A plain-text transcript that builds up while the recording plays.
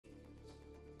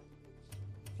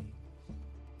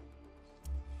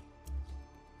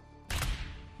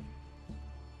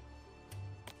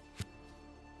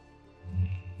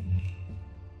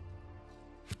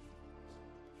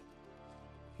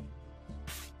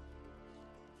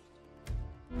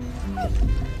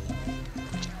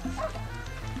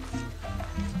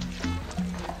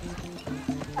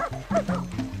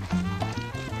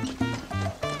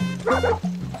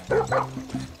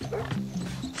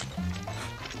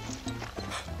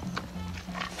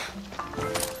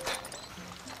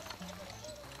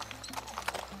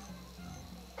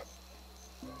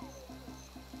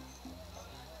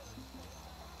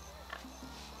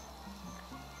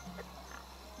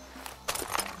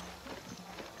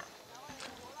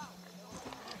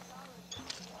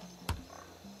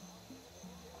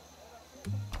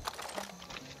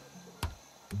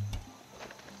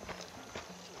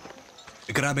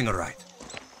Grabbing a ride.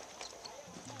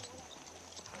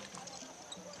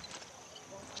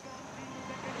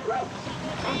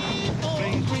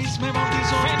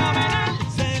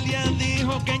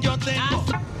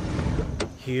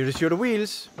 Here's your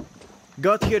wheels.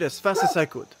 Got here as fast as I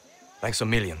could. Thanks a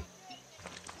million.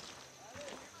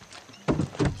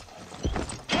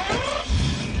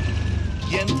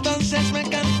 Y entonces me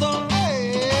cantó.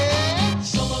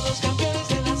 Somos los campeones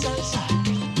de la salsa.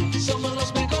 Somos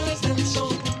los mejores del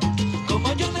son.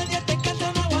 Como yo nadie te canta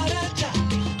una guaracha.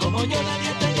 Como yo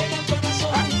nadie te llega al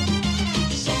corazón.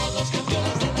 Somos los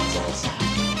campeones de la salsa.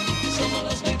 Somos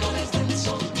los mejores del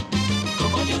son.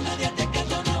 Como yo nadie te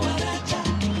canta una guaracha.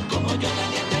 Como yo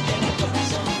nadie te llega al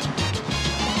corazón.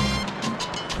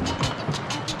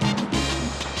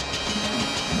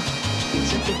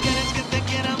 Si tú quieres que te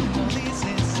quieran, lo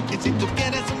dices. Y si tú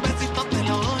quieres un besito, te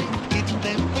lo doy. Y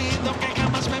te pido que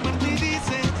jamás me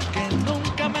martirices. Que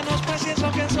nunca menosprecies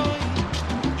lo que soy.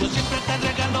 Yo siempre te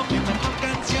regalo mi mejor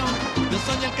canción. Yo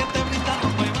soy el que te brinda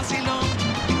ropa y vacilón.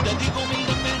 Y te digo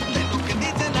humildemente lo que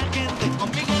dice la gente.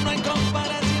 Conmigo no hay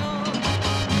comparación.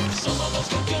 Somos los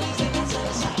campeones de la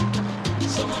salsa.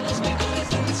 Somos los mejores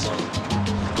del sol.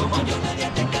 Como yo nadie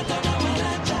te canta una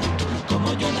guaracha.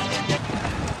 Como yo nadie te...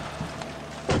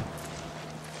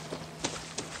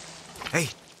 Hey,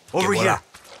 over here.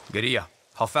 Guerrilla,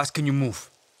 how fast can you move?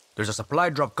 There's a supply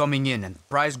drop coming in, and the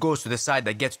prize goes to the side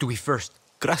that gets to it first.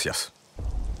 Gracias.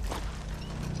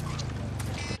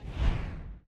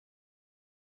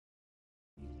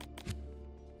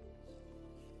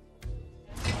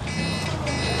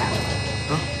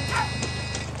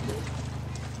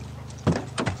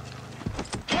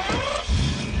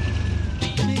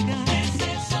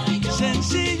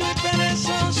 Sencillo y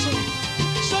perezoso,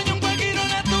 soy un guajiro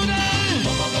natural.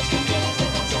 Somos los campeones de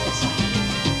la salsa,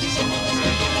 somos los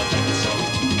mejores del sol.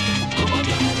 Como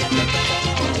yo nadie te canta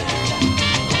una guaracha,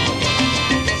 como yo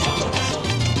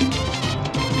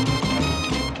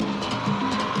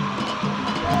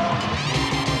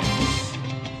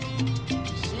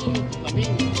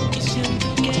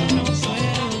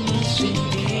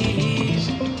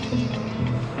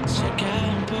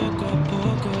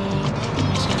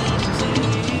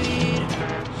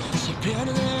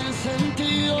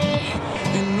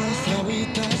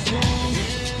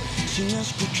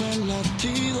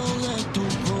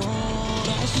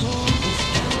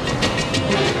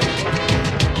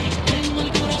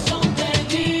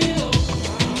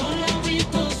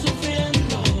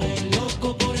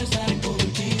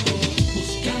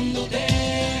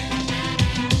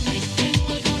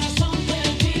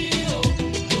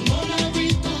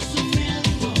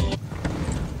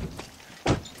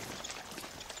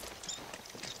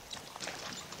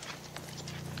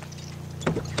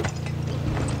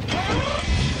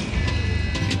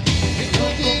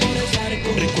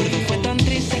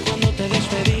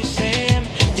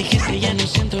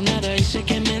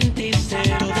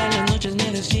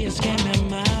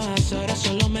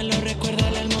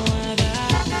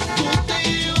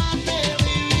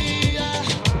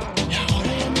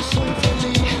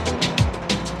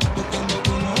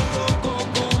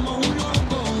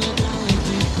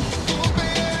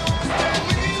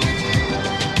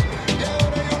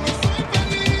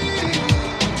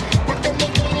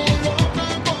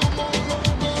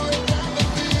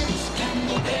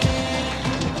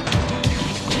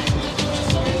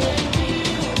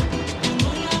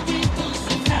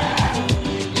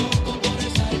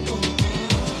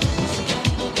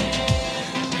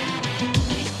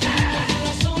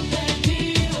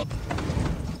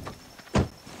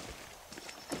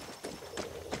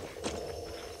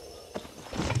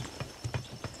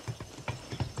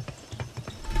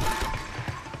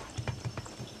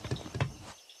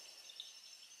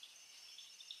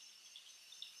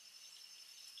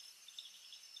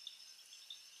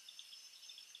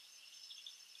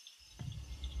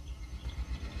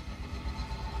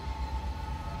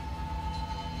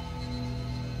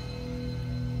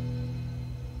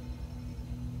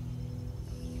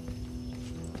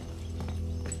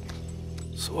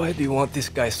So why do you want this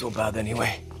guy so bad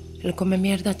anyway? El come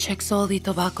mierda checks all the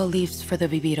tobacco leaves for the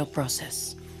viviro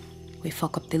process. We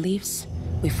fuck up the leaves,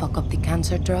 we fuck up the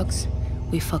cancer drugs,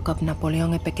 we fuck up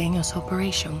Napoleon el Pequeño's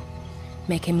operation.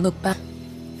 Make him look bad.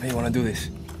 How you wanna do this?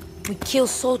 We kill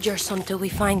soldiers until we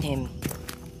find him.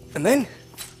 And then?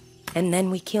 And then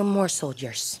we kill more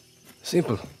soldiers.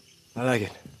 Simple. I like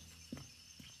it.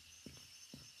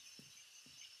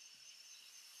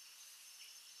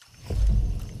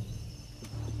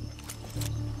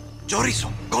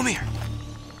 Chorizo, come here.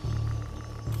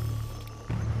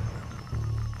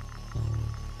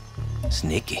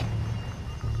 Sneaky.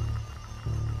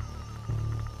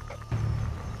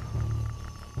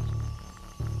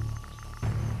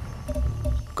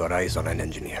 Got eyes on an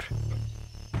engineer.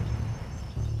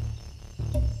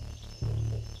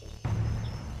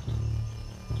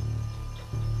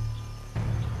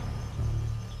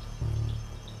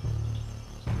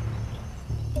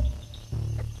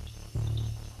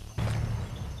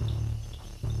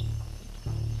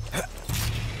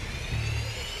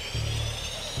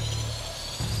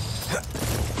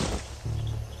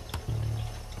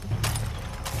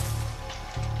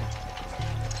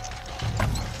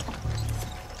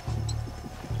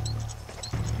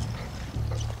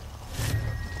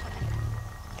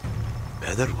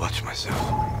 Better watch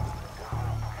myself.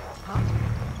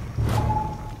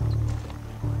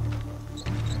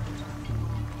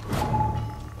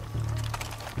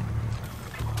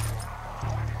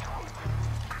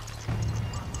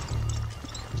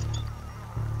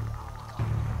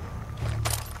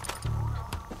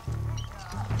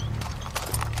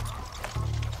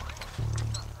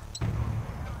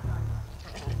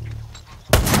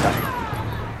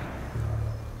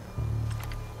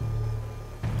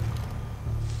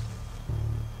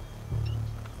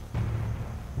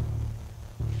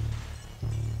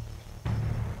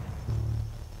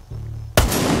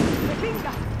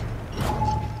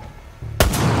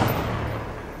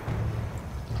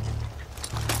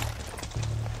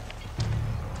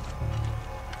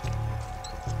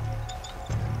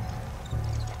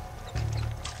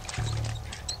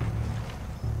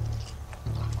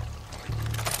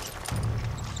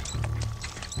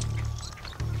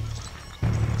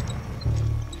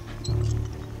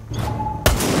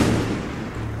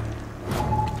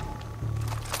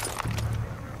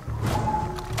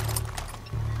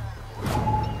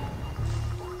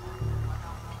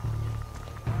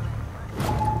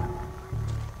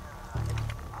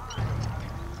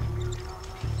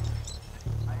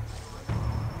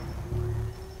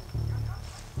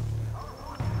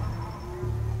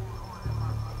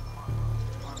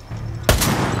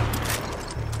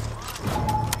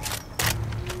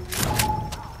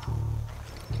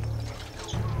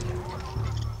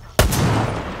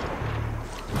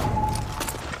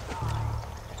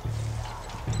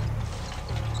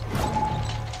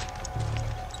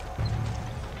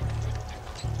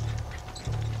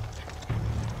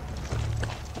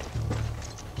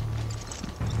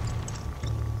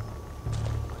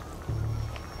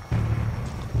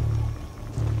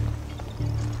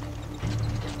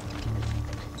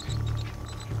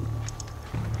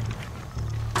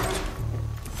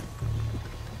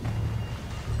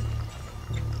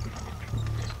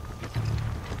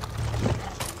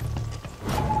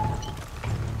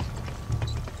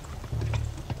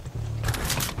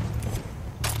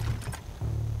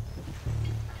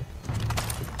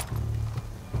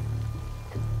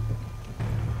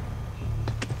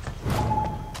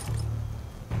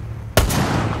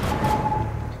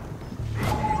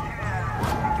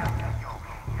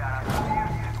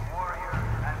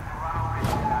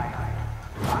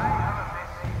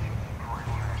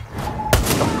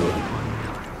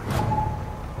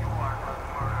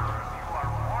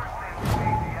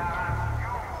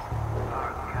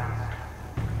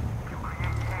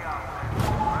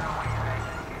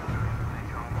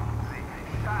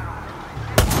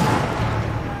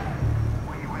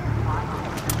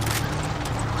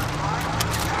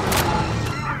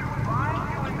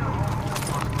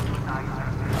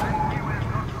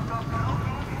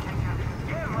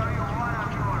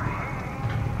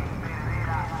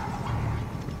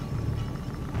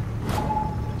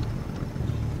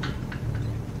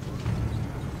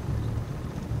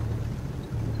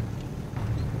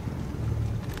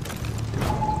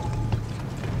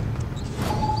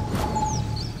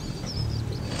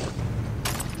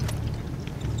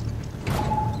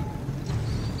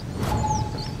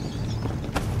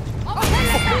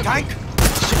 Tank!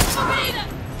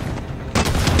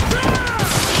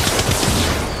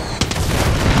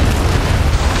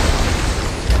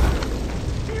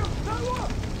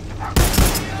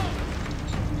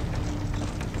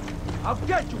 I'll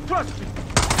get you, trust me!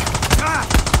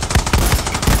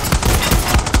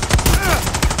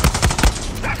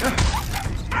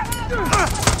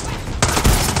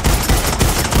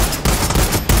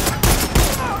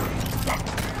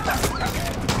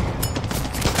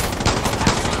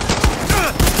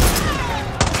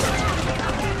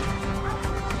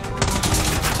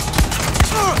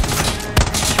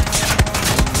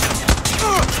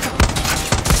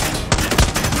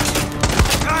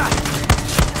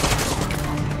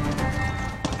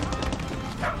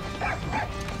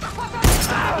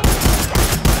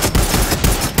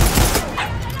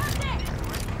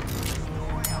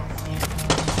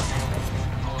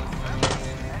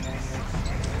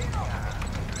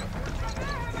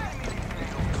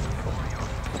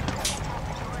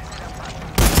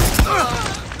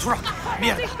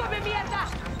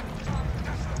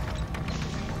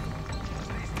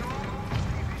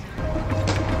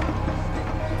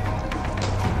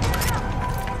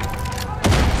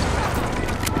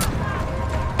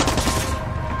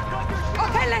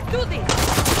 Okay, let's do this!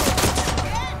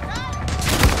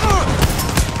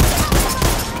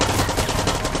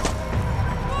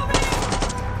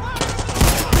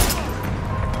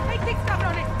 Make these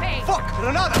cabrones pay! Fuck!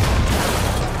 Granada!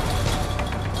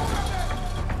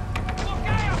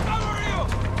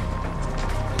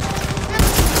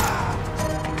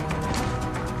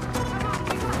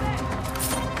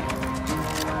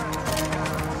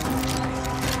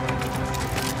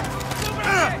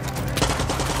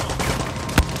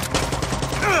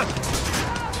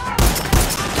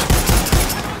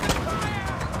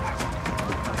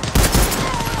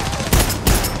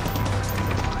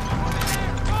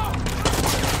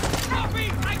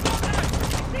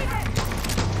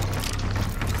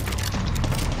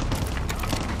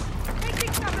 Make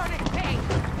these cabrones pay!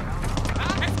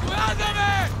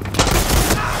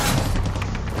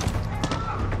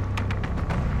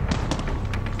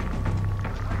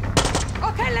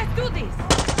 Okay, let's do this!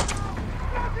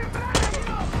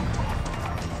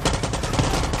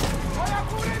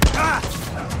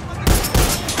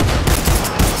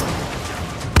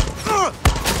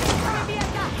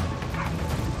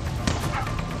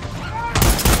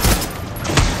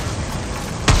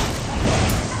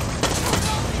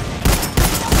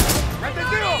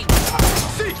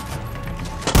 See!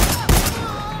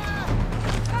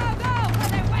 Go, go! Where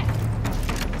they went!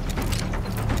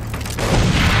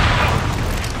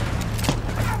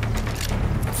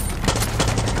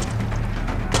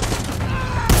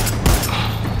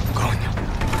 Coño.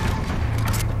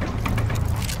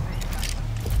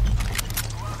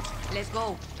 Let's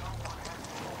go.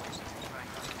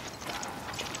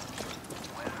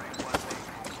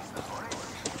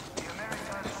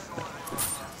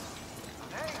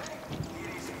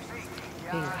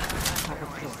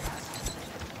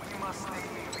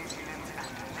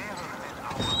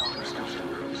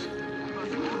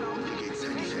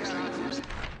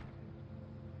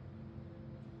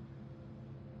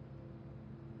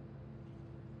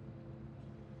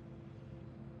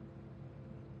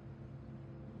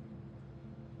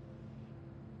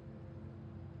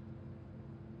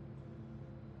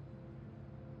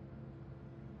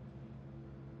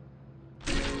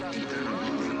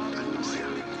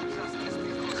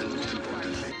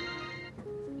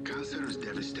 Cancer is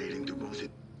devastating to both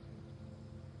it.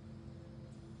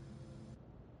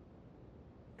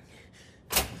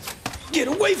 Get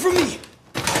away from me!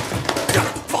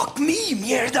 Fuck me,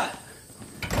 mierda!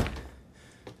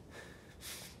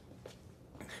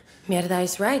 Mierda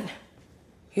is right.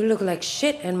 You look like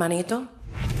shit, hermanito.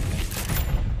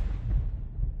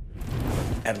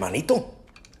 Hermanito?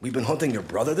 We've been hunting your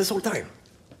brother this whole time.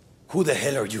 Who the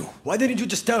hell are you? Why didn't you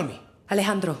just tell me?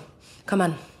 Alejandro, come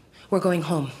on. We're going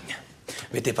home.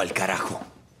 Vete pa'l carajo.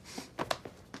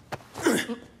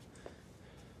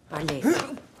 Ale.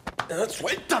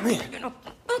 Suéltame.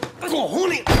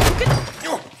 Cojones.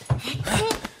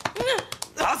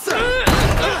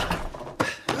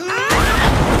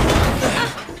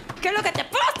 ¿Qué es lo que te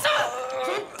pasa?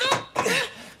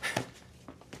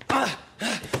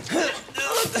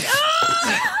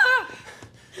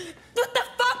 What the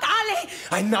fuck, Ale?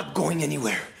 I'm not going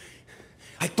anywhere.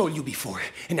 I told you before,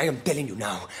 and I am telling you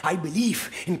now. I believe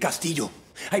in Castillo.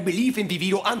 I believe in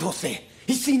Viviro and Jose.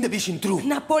 He's seen the vision through.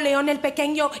 Napoleon el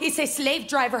Pequeño is a slave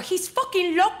driver. He's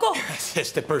fucking loco.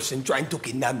 Says the person trying to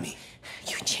kidnap me.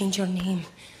 You change your name.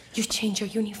 You change your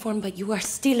uniform, but you are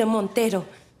still a Montero.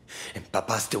 And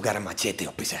Papa still got a machete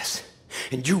up his ass.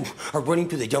 And you are running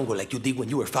to the jungle like you did when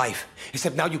you were 5.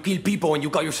 Except now you kill people and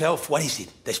you call yourself, what is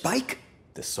it, the Spike?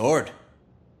 The sword.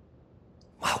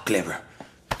 Wow, clever.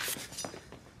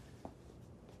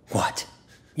 What?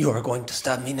 You are going to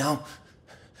stab me now?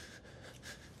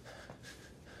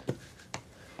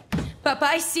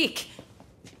 Papa is sick.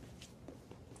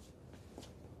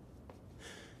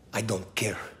 I don't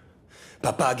care.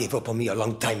 Papa gave up on me a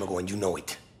long time ago, and you know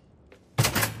it.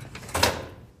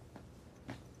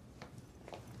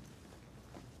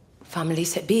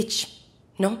 Family's a bitch,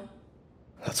 no?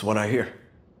 That's what I hear.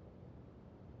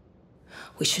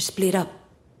 We should split up.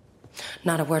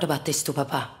 Not a word about this to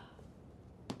Papa.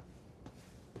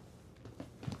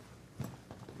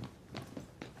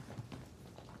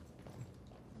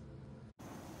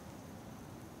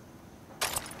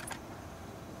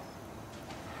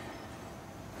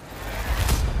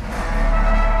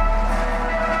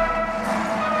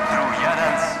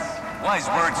 Wise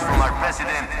words from our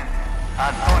president,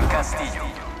 Anton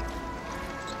Castillo.